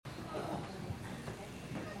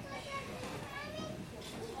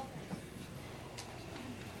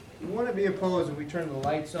Wouldn't it be opposed if we turned the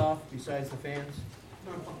lights off besides the fans?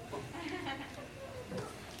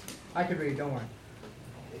 I could read, don't worry.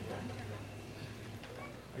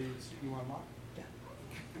 You want mine?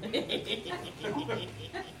 If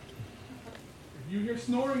you hear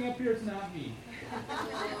snoring up here, it's not me.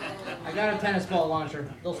 I got a tennis ball launcher.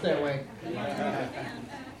 They'll stay awake.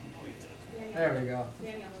 There we go.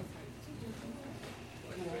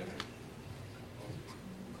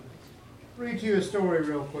 Read to you a story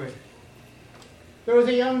real quick. There was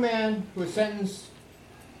a young man who was sentenced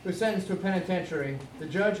to a penitentiary. The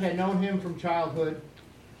judge had known him from childhood,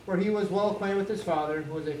 where he was well acquainted with his father,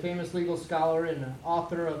 who was a famous legal scholar and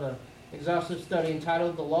author of an exhaustive study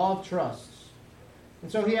entitled The Law of Trusts.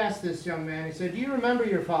 And so he asked this young man, he said, "Do you remember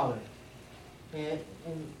your father?" And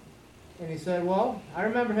he said, "Well, I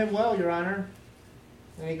remember him well, Your Honor."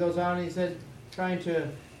 And he goes on and he said, trying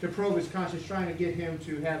to probe his conscience, trying to get him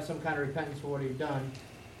to have some kind of repentance for what he'd done.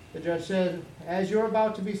 The judge said, "As you're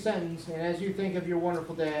about to be sentenced, and as you think of your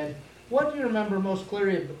wonderful dad, what do you remember most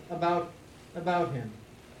clearly about him?"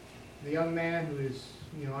 The young man who is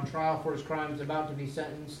on trial for his crimes, about to be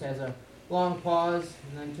sentenced, has a long pause,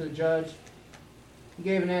 and then to the judge, he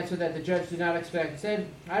gave an answer that the judge did not expect. He said,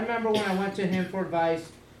 "I remember when I went to him for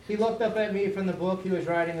advice, he looked up at me from the book he was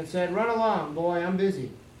writing and said, 'Run along, boy, I'm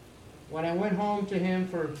busy.' When I went home to him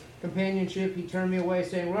for companionship, he turned me away,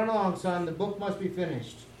 saying, 'Run along, son, the book must be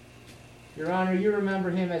finished.' Your Honor, you remember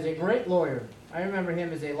him as a great lawyer. I remember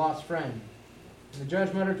him as a lost friend." And the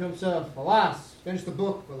judge muttered to himself, "Alas, finished the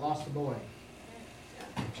book, but lost the boy."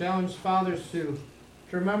 Challenge fathers to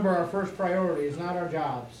remember our first priority is not our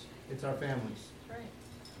jobs, it's our families. That's right.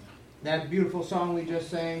 That beautiful song we just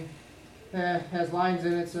sang has lines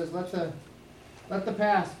in it that says, let the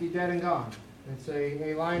past be dead and gone. It's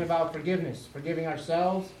a line about forgiveness, forgiving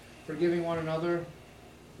ourselves, forgiving one another.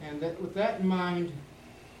 And with that in mind,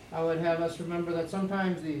 I would have us remember that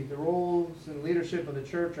sometimes the roles and leadership of the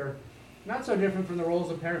church are not so different from the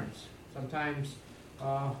roles of parents. Sometimes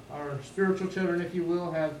our spiritual children, if you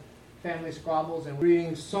will, have family squabbles. And we're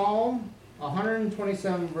reading Psalm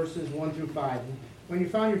 127, verses 1 through 5. When you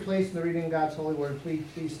found your place in the reading of God's holy word,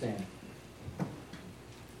 please stand.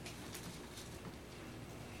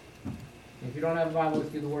 If you don't have a Bible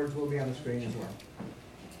with you, the words will be on the screen as well.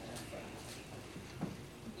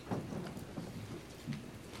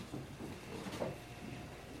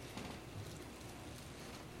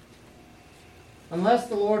 Unless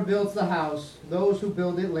the Lord builds the house, those who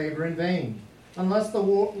build it labor in vain. Unless the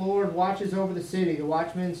Lord watches over the city, the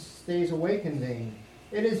watchman stays awake in vain.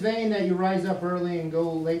 It is vain that you rise up early and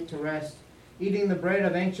go late to rest, eating the bread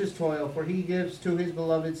of anxious toil, for he gives to his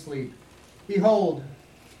beloved sleep. Behold,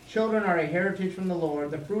 children are a heritage from the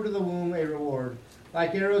Lord, the fruit of the womb a reward,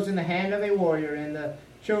 like arrows in the hand of a warrior and the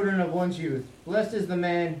children of one's youth. Blessed is the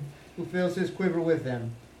man who fills his quiver with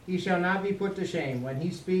them. He shall not be put to shame when he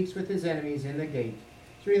speaks with his enemies in the gate.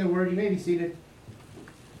 Let's read the word. You may be seated.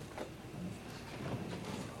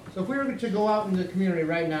 So if we were to go out in the community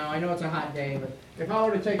right now, I know it's a hot day, but if I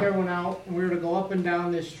were to take everyone out and we were to go up and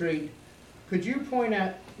down this street, could you point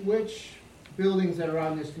at which buildings that are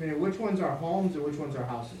around this community, which ones are homes and which ones are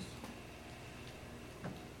houses?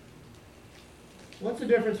 What's the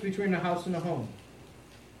difference between a house and a home?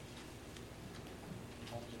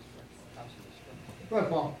 Go ahead,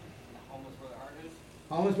 Paul. Home is where the heart is.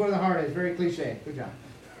 Home is where the heart is. Very cliche. Good job.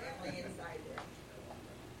 Family inside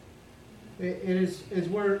there. It is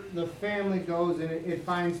where the family goes and it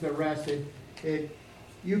finds the rest.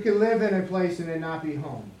 You can live in a place and it not be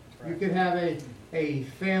home. Right. You could have a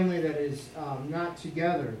family that is not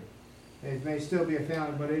together. It may still be a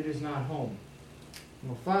family, but it is not home.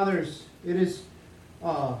 Well, fathers, it is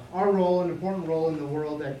our role, an important role in the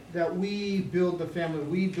world, that we build the family,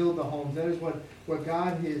 we build the homes. That is what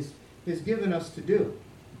God has given us to do.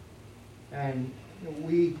 And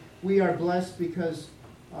we are blessed because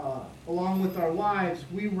along with our wives,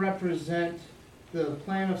 we represent the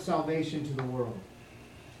plan of salvation to the world.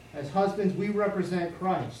 As husbands, we represent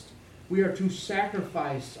Christ. We are to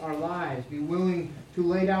sacrifice our lives, be willing to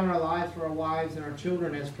lay down our lives for our wives and our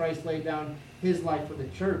children as Christ laid down his life for the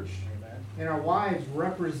church. Amen. And our wives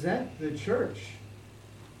represent the church.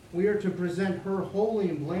 We are to present her holy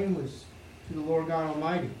and blameless to the Lord God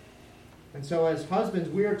Almighty. And so as husbands,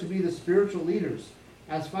 we are to be the spiritual leaders.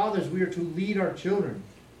 As fathers, we are to lead our children.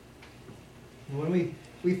 When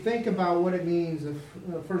we think about what it means,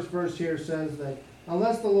 the first verse here says that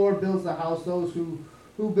unless the Lord builds the house, those who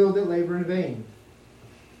build it labor in vain.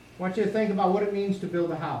 I want you to think about what it means to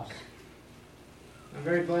build a house. I'm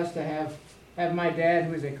very blessed to have my dad,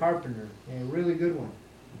 who is a carpenter, a really good one.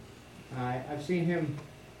 I've seen him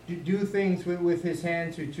do things with his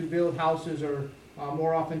hands to build houses, or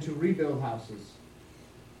more often to rebuild houses.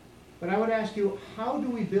 But I would ask you, how do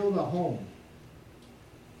we build a home?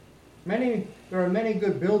 There are many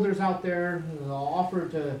good builders out there who will offer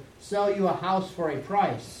to sell you a house for a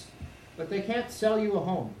price, but they can't sell you a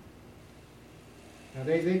home. Now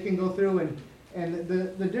they can go through, and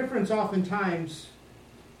the difference oftentimes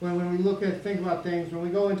when we think about things, when we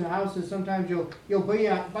go into houses, sometimes you'll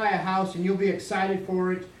buy a house and you'll be excited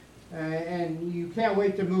for it, and you can't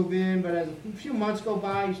wait to move in, but as a few months go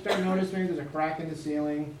by, you start noticing maybe there's a crack in the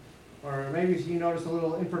ceiling, or maybe you notice a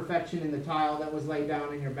little imperfection in the tile that was laid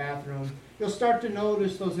down in your bathroom. You'll start to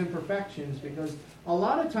notice those imperfections, because a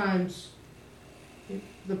lot of times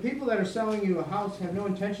the people that are selling you a house have no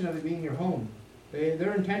intention of it being your home.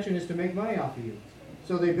 Their intention is to make money off of you.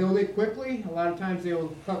 So they build it quickly. A lot of times they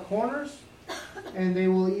will cut corners, and they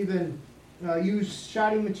will even use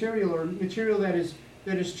shoddy material, or material that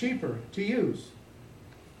is cheaper to use.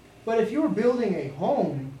 But if you were building a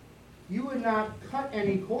home, you would not cut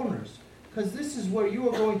any corners, because this is where you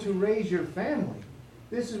are going to raise your family.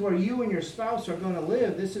 This is where you and your spouse are going to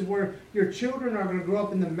live. This is where your children are going to grow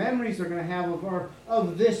up, and the memories they're going to have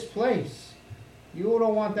of this place. You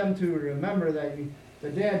don't want them to remember that the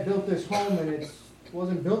dad built this home and it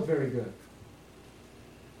wasn't built very good.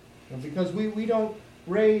 And because we don't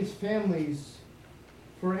raise families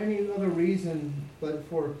for any other reason but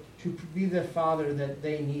to be the father that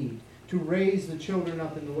they need, to raise the children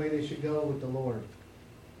up in the way they should go with the Lord,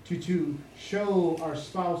 to show our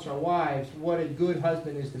spouse, our wives, what a good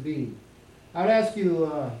husband is to be. I would ask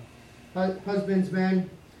you, husbands, men,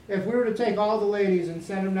 if we were to take all the ladies and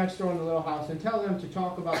send them next door in the little house and tell them to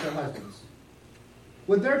talk about their husbands,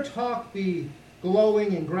 would their talk be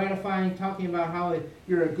glowing and gratifying, talking about how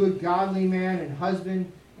you're a good godly man and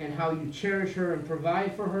husband, and how you cherish her and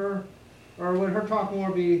provide for her? Or would her talk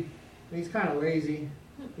more be, he's kind of lazy,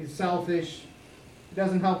 he's selfish, he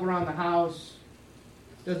doesn't help around the house,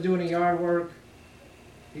 doesn't do any yard work,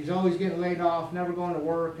 he's always getting laid off, never going to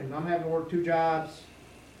work, and I'm having to work 2 jobs?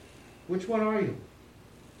 Which one are you?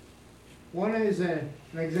 One is an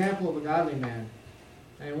example of a godly man,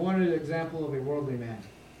 and one is an example of a worldly man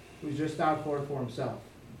who's just out for it for himself.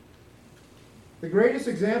 The greatest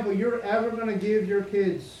example you're ever going to give your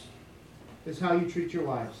kids is how you treat your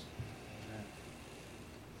wives.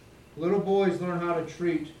 Little boys learn how to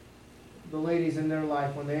treat the ladies in their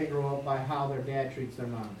life when they grow up by how their dad treats their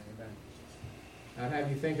mom. I'd have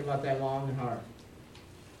you think about that long and hard.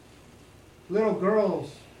 Little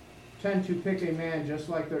girls tend to pick a man just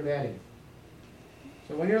like their daddy.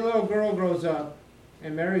 So when your little girl grows up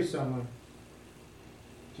and marries someone,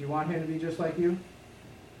 do you want him to be just like you?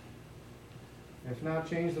 If not,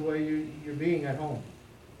 change the way you're being at home.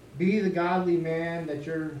 Be the godly man that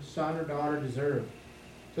your son or daughter deserve.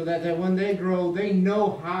 So that when they grow, they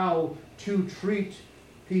know how to treat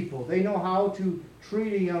people. They know how to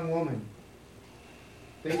treat a young woman.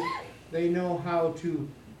 They know how to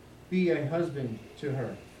be a husband to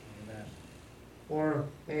her. Amen. Or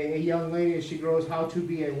a young lady, as she grows, how to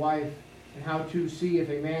be a wife, and how to see if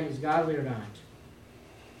a man is godly or not.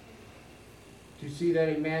 To see that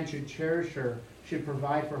a man should cherish her, should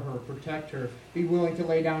provide for her, protect her, be willing to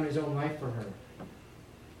lay down his own life for her.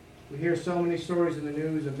 We hear so many stories in the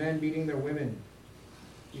news of men beating their women.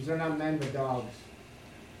 These are not men but dogs.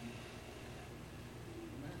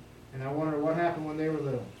 And I wonder what happened when they were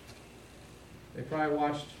little. They probably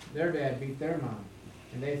watched their dad beat their mom,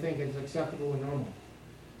 and they think it's acceptable and normal.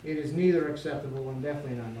 It is neither acceptable and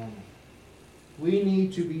definitely not normal. We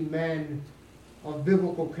need to be men of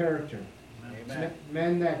biblical character. Amen.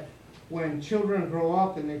 Men that when children grow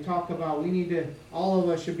up and they talk about all of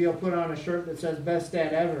us should be able to put on a shirt that says best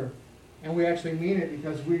dad ever, and we actually mean it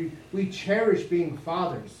because we cherish being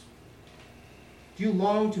fathers. Do you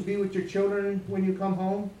long to be with your children when you come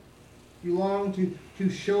home? Do you long to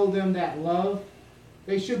show them that love?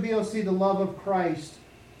 They should be able to see the love of Christ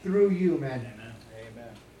through you, men. Amen.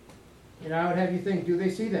 Amen. And I would have you think, do they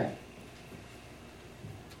see that?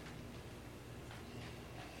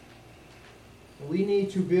 We need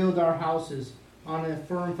to build our houses on a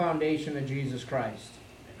firm foundation of Jesus Christ.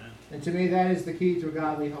 Amen. And to me, that is the key to a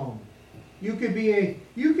godly home. You could be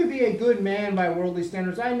a good man by worldly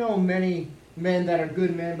standards. I know many men that are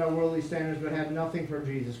good men by worldly standards but have nothing for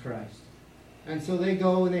Jesus Christ. And so they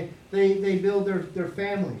go and they build their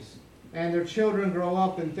families. And their children grow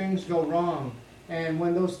up and things go wrong. And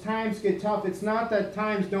when those times get tough, it's not that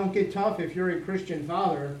times don't get tough if you're a Christian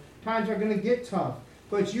father. Times are going to get tough.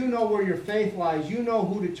 but you know where your faith lies. You know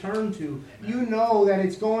who to turn to. You know that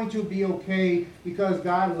it's going to be okay because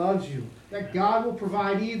God loves you. That God will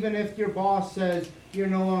provide even if your boss says you're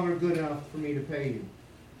no longer good enough for me to pay you.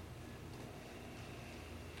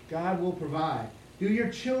 God will provide. Do your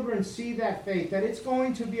children see that faith, that it's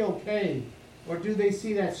going to be okay? Or do they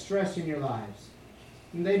see that stress in your lives?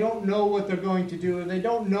 And they don't know what they're going to do, and they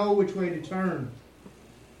don't know which way to turn.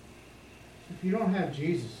 If you don't have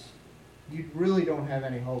Jesus, you really don't have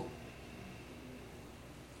any hope.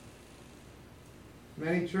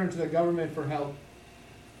 Many turn to the government for help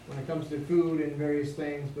when it comes to food and various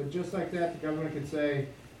things, but just like that, the government could say,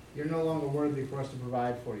 you're no longer worthy for us to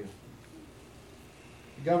provide for you.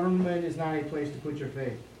 The government is not a place to put your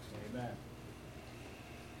faith. Amen.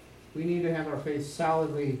 We need to have our faith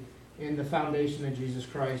solidly in the foundation of Jesus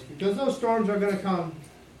Christ, because those storms are going to come.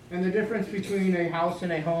 And the difference between a house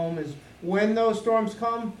and a home is when those storms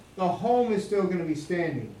come, the home is still going to be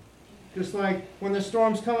standing. Just like when the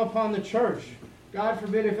storms come upon the church. God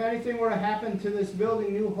forbid, if anything were to happen to this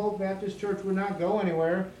building, New Hope Baptist Church would not go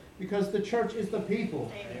anywhere, because the church is the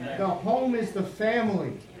people. Amen. The home is the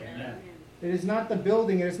family. Amen. It is not the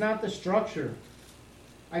building. It is not the structure.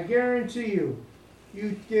 I guarantee you,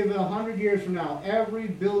 you give 100 years from now, every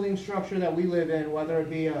building structure that we live in, whether it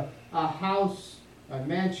be a house, a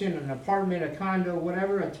mansion, an apartment, a condo,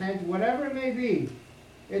 whatever, a tent, whatever it may be,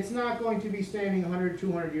 it's not going to be standing 100,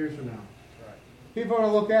 200 years from now. Right. People are going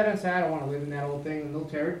to look at it and say, I don't want to live in that old thing, and they'll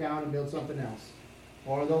tear it down and build something else.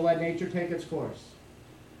 Or they'll let nature take its course.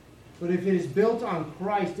 But if it is built on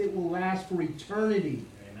Christ, it will last for eternity.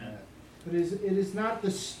 Amen. It is not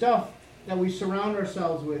the stuff that we surround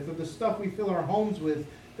ourselves with, or the stuff we fill our homes with,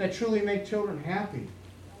 that truly make children happy.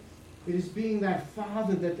 It is being that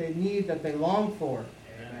father that they need, that they long for.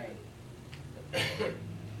 Amen.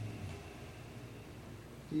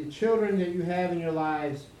 The children that you have in your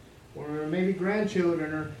lives, or maybe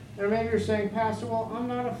grandchildren, or maybe you're saying, Pastor, well, I'm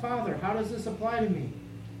not a father. How does this apply to me?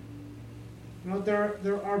 You know,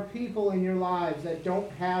 there are people in your lives that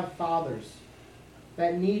don't have fathers,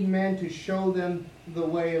 that need men to show them the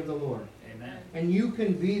way of the Lord. Amen. And you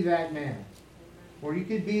can be that man. Or you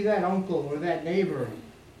could be that uncle or that neighbor,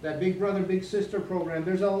 that big brother, big sister program.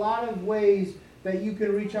 There's a lot of ways that you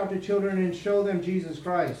can reach out to children and show them Jesus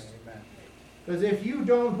Christ. Amen. Because if you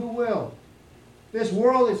don't, who will? This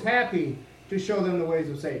world is happy to show them the ways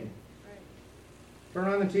of Satan. Turn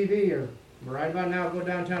on the TV, or right about now, go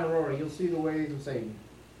downtown Aurora. You'll see the ways of Satan.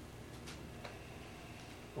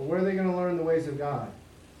 But where are they going to learn the ways of God,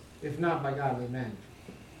 if not by godly men?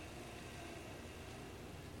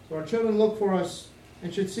 So our children look for us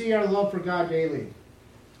and should see our love for God daily.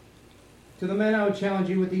 To the men, I would challenge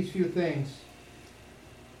you with these few things.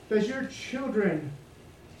 Does your children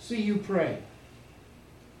see you pray?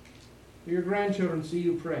 Do your grandchildren see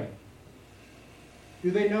you pray?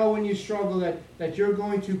 Do they know when you struggle that you're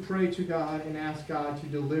going to pray to God and ask God to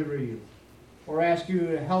deliver you? Or ask you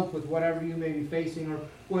to help with whatever you may be facing, or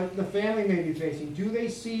what the family may be facing? Do they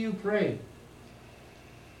see you pray?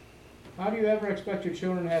 How do you ever expect your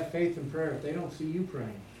children to have faith in prayer if they don't see you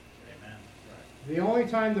praying? Amen. Right. The only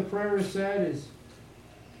time the prayer is said is,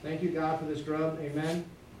 thank you, God, for this grub. Amen.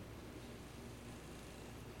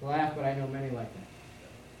 Laugh, but I know many like that.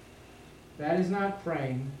 That is not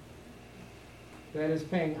praying. That is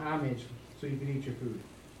paying homage so you can eat your food.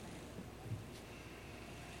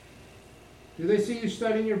 Do they see you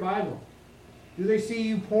studying your Bible? Do they see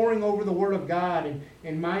you poring over the Word of God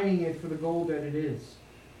and mining it for the gold that it is?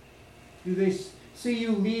 Do they see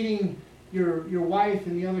you leading your wife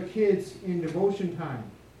and the other kids in devotion time?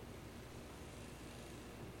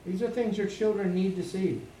 These are things your children need to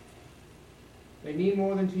see. They need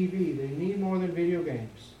more than TV. They need more than video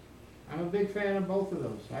games. I'm a big fan of both of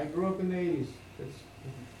those. I grew up in the 80s.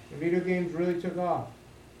 The video games really took off.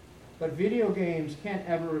 But video games can't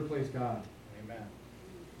ever replace God. Amen.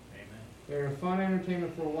 Amen. They're a fun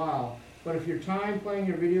entertainment for a while. But if your time playing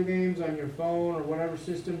your video games on your phone or whatever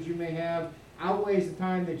systems you may have outweighs the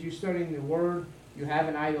time that you're studying the Word, you have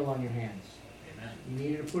an idol on your hands. Amen. You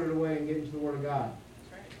need to put it away and get into the Word of God.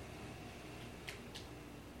 That's right.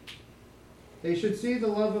 They should see the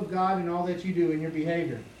love of God in all that you do in your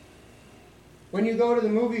behavior. When you go to the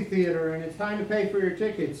movie theater and it's time to pay for your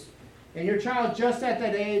tickets, and your child's just at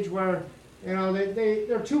that age where, you know,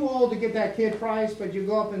 they're too old to get that kid price, but you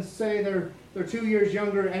go up and say they're 2 years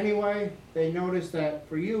younger anyway, they notice that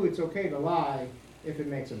for you it's okay to lie if it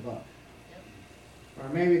makes a buck. Or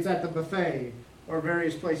maybe it's at the buffet or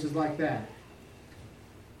various places like that.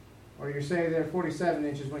 Or you say they're 47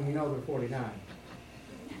 inches when you know they're 49.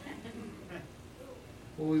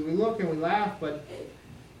 Well, we look and we laugh, but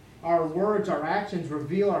our words, our actions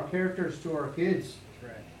reveal our characters to our kids.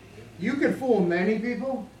 That's right. You can fool many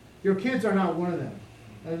people. Your kids are not one of them.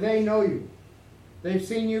 They know you. They've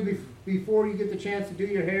seen you before you get the chance to do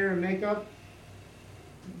your hair and makeup.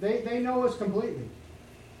 They know us completely.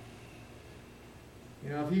 You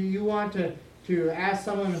know, if you want to ask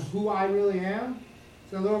someone who I really am,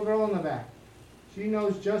 it's the little girl in the back. She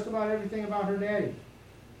knows just about everything about her daddy.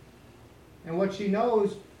 And what she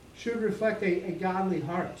knows should reflect a godly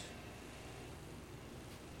heart.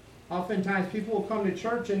 Oftentimes people will come to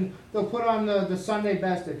church and they'll put on the Sunday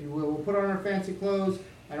best, if you will. We'll put on our fancy clothes.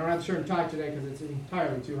 I don't have a shirt and tie today because it's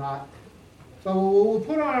entirely too hot. But we'll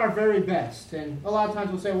put on our very best. And a lot of times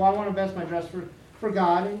we'll say, well, I want to best my dress for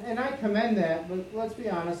God. And I commend that. But let's be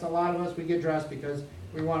honest, a lot of us, we get dressed because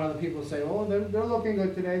we want other people to say, oh, they're looking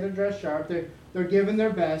good today. They're dressed sharp. They're giving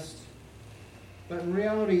their best. But in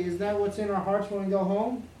reality, is that what's in our hearts when we go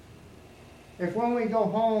home? If when we go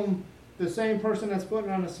home, the same person that's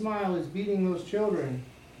putting on a smile is beating those children,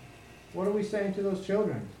 what are we saying to those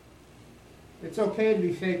children? It's okay to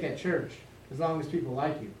be fake at church as long as people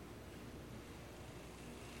like you.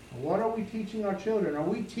 What are we teaching our children? Are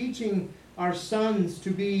we teaching our sons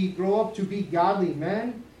to grow up to be godly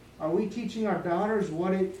men? Are we teaching our daughters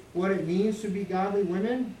what it means to be godly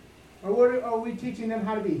women? Or are we teaching them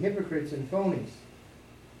how to be hypocrites and phonies?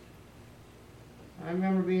 I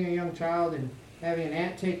remember being a young child and having an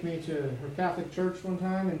aunt take me to her Catholic church one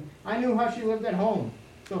time, and I knew how she lived at home.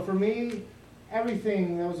 So for me,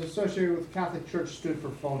 everything that was associated with the Catholic Church stood for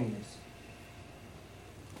phoniness.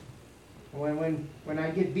 When I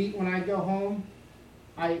get beat when I go home,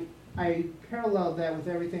 I paralleled that with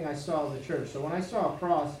everything I saw of the church. So when I saw a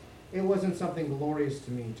cross, it wasn't something glorious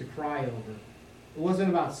to me to cry over. It wasn't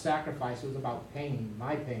about sacrifice, it was about pain,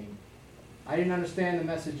 my pain. I didn't understand the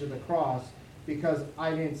message of the cross because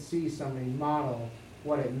I didn't see somebody model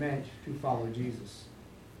what it meant to follow Jesus.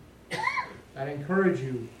 I'd encourage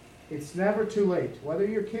you, it's never too late. Whether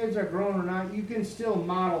your kids are grown or not, you can still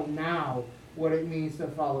model now what it means to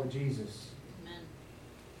follow Jesus.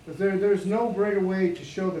 Because there's no greater way to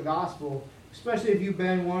show the gospel, especially if you've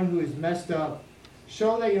been one who is messed up.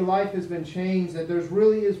 Show that your life has been changed, that there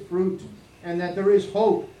really is fruit, and that there is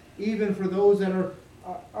hope, even for those that are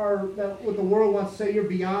that what the world wants to say you're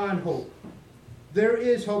beyond hope. There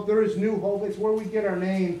is hope. There is new hope. It's where we get our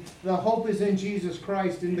name. The hope is in Jesus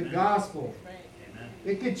Christ, in the gospel. Amen.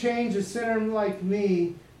 It could change a sinner like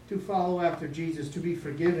me to follow after Jesus, to be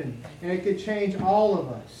forgiven. And it could change all of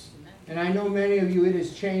us. And I know many of you, it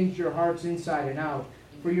has changed your hearts inside and out.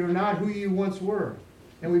 For you're not who you once were.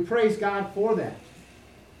 And we praise God for that.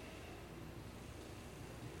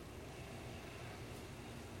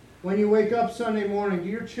 When you wake up Sunday morning, do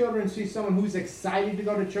your children see someone who's excited to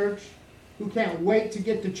go to church? Who can't wait to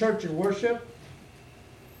get to church and worship?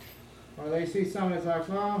 Or they see someone that's like,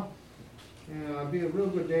 well, it'd be a real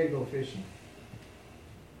good day to go fishing.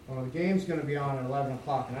 Well, the game's going to be on at 11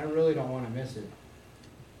 o'clock, and I really don't want to miss it.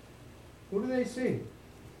 Who do they see?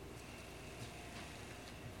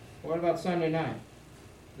 What about Sunday night?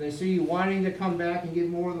 Do they see you wanting to come back and get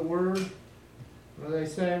more of the Word? Or do they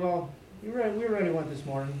say, well, we already went this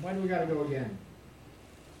morning. Why do we got to go again?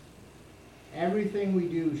 Everything we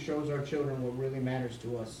do shows our children what really matters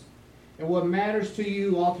to us. And what matters to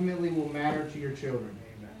you ultimately will matter to your children.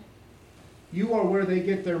 Amen. You are where they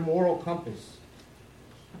get their moral compass.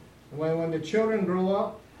 And when the children grow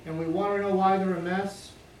up and we want to know why they're a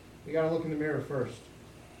mess, we got to look in the mirror first.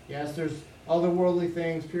 Yes, there's other worldly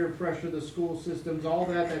things, peer pressure, the school systems, all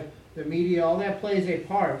that, the media, all that plays a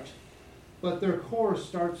part. But their core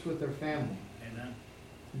starts with their family. Amen.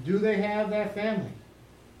 Do they have that family?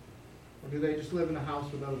 Or do they just live in a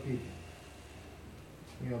house with other people?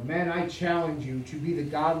 You know, men, I challenge you to be the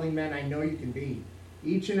godly men I know you can be.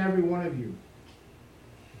 Each and every one of you.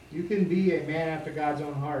 You can be a man after God's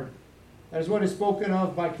own heart. That is what is spoken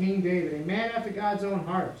of by King David, a man after God's own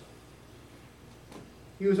heart.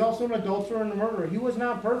 He was also an adulterer and a murderer. He was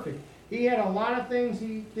not perfect. He had a lot of things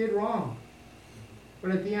he did wrong.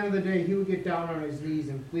 But at the end of the day, he would get down on his knees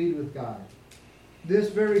and plead with God. This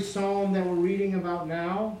very psalm that we're reading about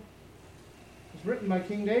now was written by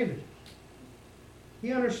King David.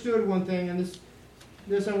 He understood one thing, and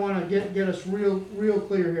this I want to get us real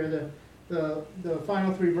clear here. The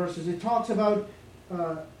final three verses. It talks about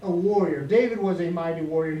a warrior. David was a mighty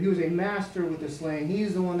warrior. He was a master with the slaying.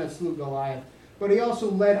 He's the one that slew Goliath. But he also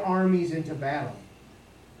led armies into battle.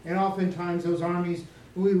 And oftentimes those armies,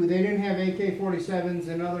 they didn't have AK-47s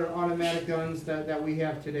and other automatic guns that we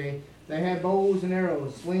have today. They had bows and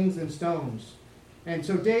arrows, slings and stones. And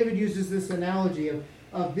so David uses this analogy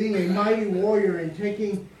of being a mighty warrior and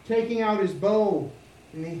taking out his bow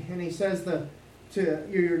And he says to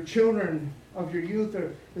your children of your youth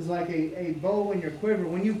is like a bow in your quiver.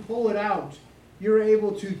 When you pull it out, you're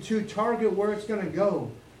able to target where it's going to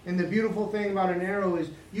go. And the beautiful thing about an arrow is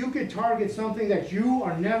you could target something that you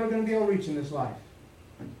are never going to be able to reach in this life.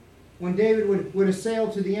 When David would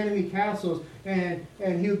assail to the enemy castles and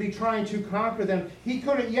he would be trying to conquer them, he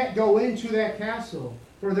couldn't yet go into that castle,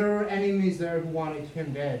 for there were enemies there who wanted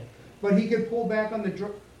him dead. But he could pull back on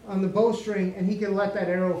the bowstring and he could let that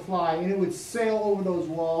arrow fly, and it would sail over those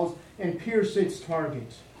walls and pierce its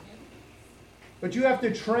target. But you have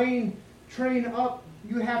to train up.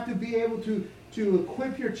 You have to be able to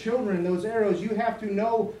equip your children those arrows. You have to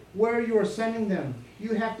know where you are sending them.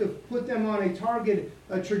 You have to put them on a target,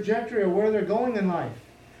 a trajectory of where they're going in life.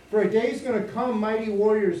 For a day is going to come, mighty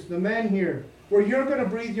warriors, the men here, where you're going to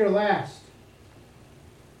breathe your last.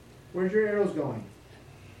 Where's your arrows going?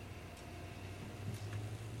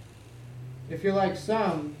 If you're like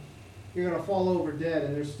some, you're going to fall over dead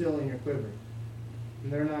and they're still in your quiver.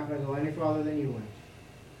 And they're not going to go any farther than you went.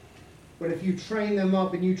 But if you train them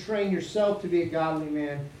up and you train yourself to be a godly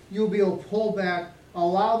man, you'll be able to pull back,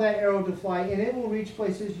 allow that arrow to fly, and it will reach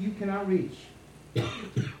places you cannot reach.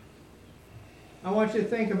 I want you to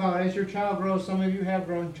think about, as your child grows, some of you have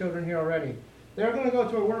grown children here already. They're going to go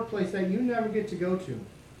to a workplace that you never get to go to.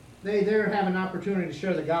 They there have an opportunity to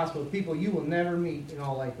share the gospel with people you will never meet in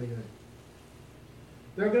all likelihood.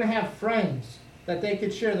 They're going to have friends that they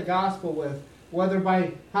could share the gospel with, whether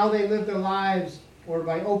by how they live their lives or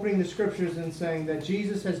by opening the scriptures and saying that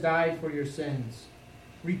Jesus has died for your sins.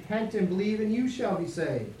 Repent and believe and you shall be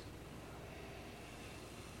saved.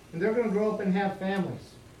 And they're going to grow up and have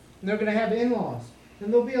families. And they're going to have in-laws.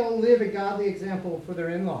 And they'll be able to live a godly example for their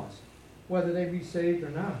in-laws, whether they be saved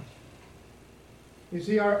or not. You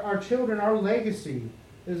see, our children, our legacy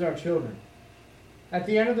is our children. At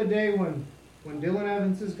the end of the day, when Dylan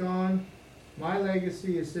Evans is gone, my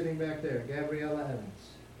legacy is sitting back there, Gabriella Evans.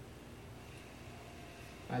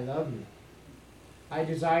 I love you. I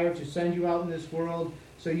desire to send you out in this world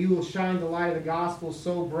so you will shine the light of the gospel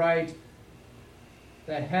so bright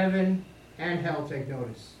that heaven and hell take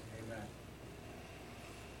notice. Amen.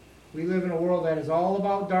 We live in a world that is all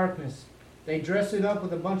about darkness. They dress it up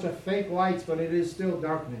with a bunch of fake lights, but it is still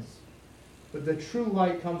darkness. But the true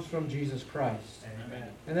light comes from Jesus Christ. Amen.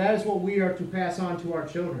 And that is what we are to pass on to our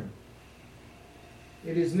children.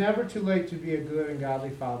 It is never too late to be a good and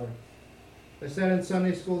godly father. I said in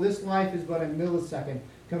Sunday school, this life is but a millisecond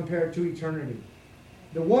compared to eternity.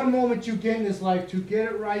 The one moment you get in this life to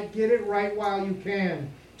get it right while you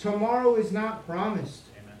can. Tomorrow is not promised.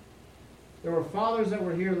 Amen. There were fathers that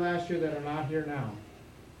were here last year that are not here now.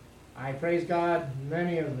 I praise God,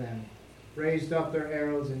 many of them raised up their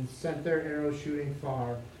arrows and sent their arrows shooting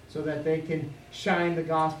far so that they can shine the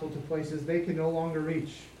gospel to places they can no longer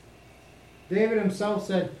reach. David himself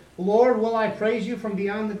said, Lord, will I praise you from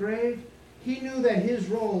beyond the grave? He knew that his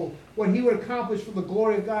role, what he would accomplish for the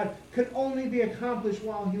glory of God, could only be accomplished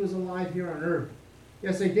while he was alive here on earth.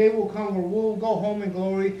 Yes, a day will come where we'll go home in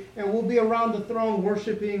glory and we'll be around the throne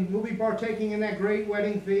worshiping. We'll be partaking in that great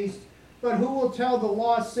wedding feast. But who will tell the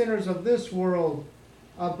lost sinners of this world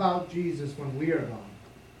about Jesus when we are gone?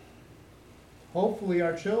 Hopefully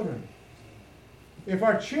our children. If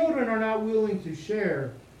our children are not willing to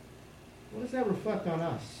share, what does that reflect on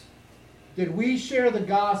us? Did we share the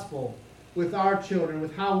gospel with our children,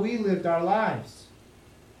 with how we lived our lives?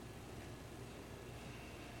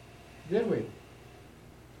 Did we?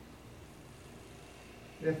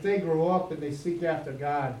 If they grow up and they seek after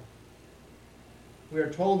God, we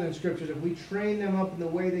are told in Scriptures if we train them up in the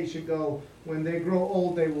way they should go, when they grow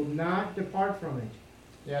old, they will not depart from it.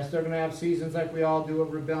 Yes, they're going to have seasons like we all do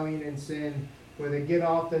of rebellion and sin, where they get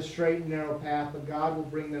off the straight and narrow path, but God will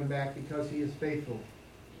bring them back because He is faithful.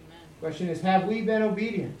 Amen. Question is, have we been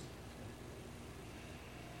obedient?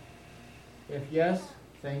 If yes,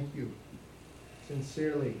 thank you.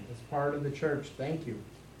 Sincerely, as part of the church, thank you.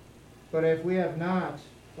 But if we have not,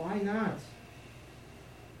 why not?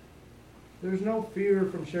 There's no fear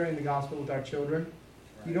from sharing the gospel with our children.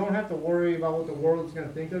 Right. You don't have to worry about what the world is going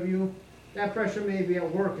to think of you. That pressure may be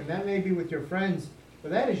at work, and that may be with your friends,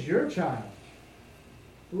 but that is your child.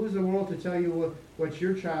 Who is the world to tell you what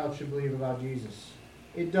your child should believe about Jesus?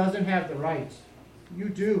 It doesn't have the right. You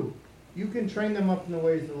do. You can train them up in the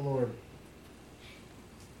ways of the Lord.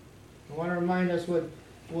 I want to remind us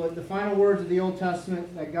what the final words of the Old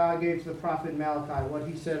Testament that God gave to the prophet Malachi, what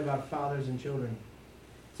he said about fathers and children.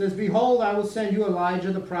 It says, Behold, I will send you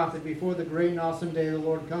Elijah the prophet before the great and awesome day of the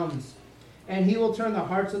Lord comes. And he will turn the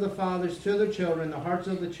hearts of the fathers to their children, the hearts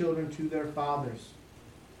of the children to their fathers.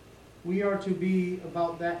 We are to be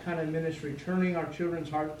about that kind of ministry, turning our children's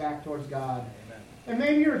heart back towards God. Amen. And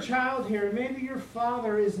maybe you're a child here. Maybe your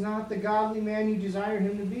father is not the godly man you desire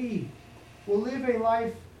him to be. Well, live a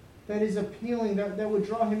life that is appealing, that would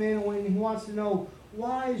draw him in when he wants to know,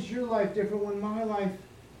 why is your life different when my life,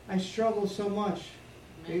 I struggle so much.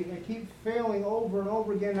 I keep failing over and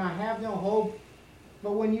over again. I have no hope.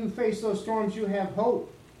 But when you face those storms, you have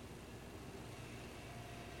hope.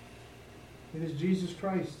 It is Jesus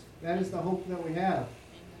Christ. That is the hope that we have.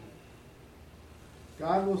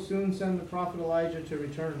 God will soon send the prophet Elijah to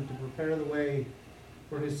return to prepare the way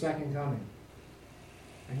for his second coming.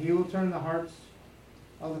 And he will turn the hearts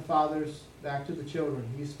of the fathers back to the children.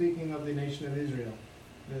 He's speaking of the nation of Israel.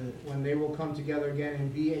 When they will come together again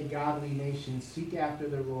and be a godly nation, seek after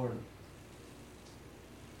their Lord.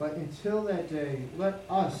 But until that day, let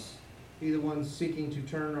us be the ones seeking to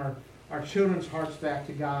turn our children's hearts back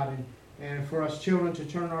to God, and for us children to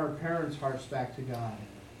turn our parents' hearts back to God.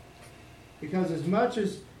 Because as much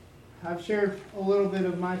as I've shared a little bit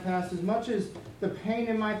of my past, as much as the pain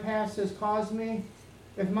in my past has caused me,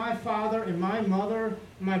 if my father and my mother,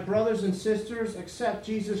 my brothers and sisters accept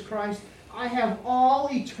Jesus Christ, I have all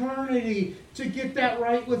eternity to get that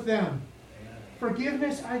right with them. Amen.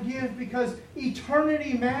 Forgiveness I give because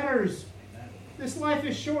eternity matters. Amen. This life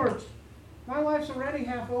is short. My life's already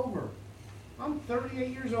half over. I'm 38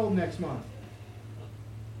 years old next month.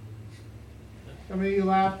 Some of you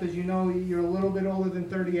laugh because you know you're a little bit older than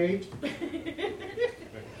 38.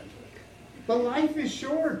 But life is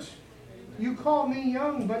short. You call me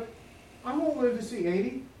young, but I won't live to see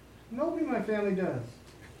 80. Nobody in my family does.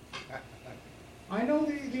 I know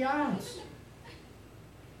the odds.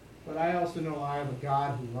 But I also know I have a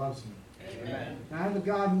God who loves me. Amen. And I have a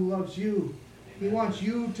God who loves you. He wants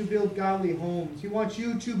you to build godly homes. He wants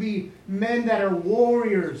you to be men that are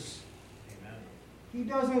warriors. Amen. He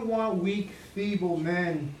doesn't want weak, feeble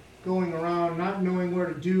men going around, not knowing where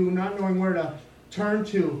to do, not knowing where to turn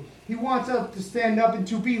to. He wants us to stand up and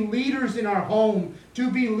to be leaders in our home,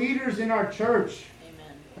 to be leaders in our church.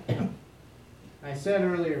 Amen. I said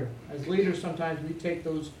earlier, as leaders, sometimes we take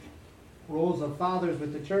those roles of fathers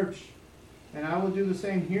with the church. And I will do the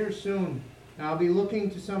same here soon. And I'll be looking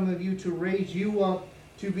to some of you to raise you up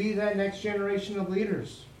to be that next generation of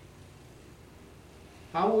leaders.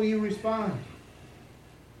 How will you respond?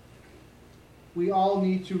 We all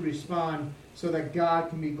need to respond so that God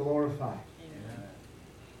can be glorified. Amen.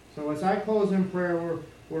 So as I close in prayer,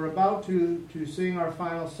 we're about to sing our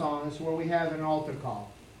final song. This is where we have an altar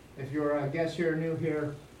call. If you're a guest here or new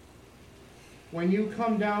here, when you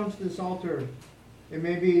come down to this altar, it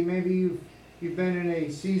maybe you've been in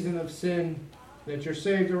a season of sin, that you're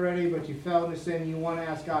saved already, but you fell into sin, and you want to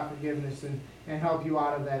ask God forgiveness and help you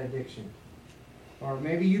out of that addiction. Or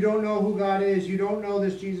maybe you don't know who God is, you don't know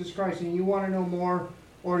this Jesus Christ, and you want to know more,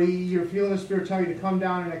 or you're feeling the Spirit tell you to come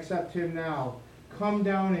down and accept Him now. Come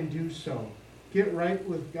down and do so. Get right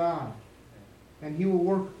with God. And He will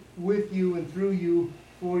work with you and through you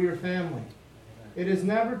for your family. It is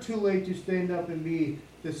never too late to stand up and be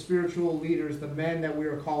the spiritual leaders, the men that we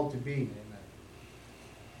are called to be. Amen.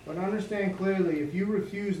 But understand clearly, if you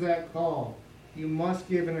refuse that call, you must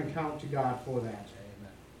give an account to God for that.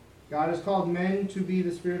 Amen. God has called men to be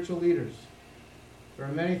the spiritual leaders. There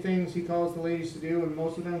are many things He calls the ladies to do, and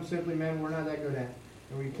most of them simply men we're not that good at,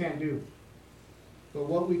 and we can't do. But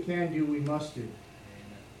what we can do, we must do.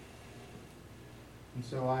 Amen. And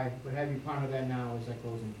so I would have you ponder that now as I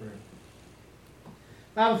close in prayer.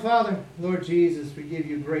 Our Father, Lord Jesus, we give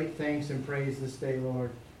you great thanks and praise this day,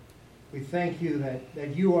 Lord. We thank you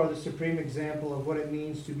that you are the supreme example of what it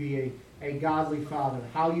means to be a godly father,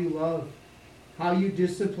 how you love, how you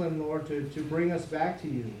discipline, Lord, to bring us back to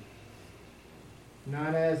you.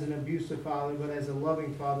 Not as an abusive father, but as a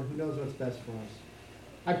loving father who knows what's best for us.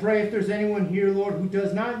 I pray if there's anyone here, Lord, who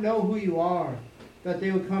does not know who you are, that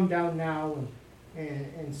they would come down now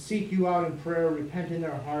and seek you out in prayer, repent in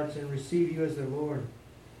their hearts, and receive you as their Lord.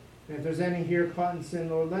 And if there's any here caught in sin,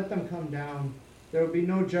 Lord, let them come down. There will be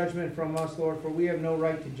no judgment from us, Lord, for we have no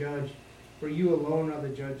right to judge, for you alone are the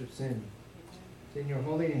judge of sin. It's in your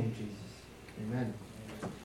holy name, Jesus. Amen.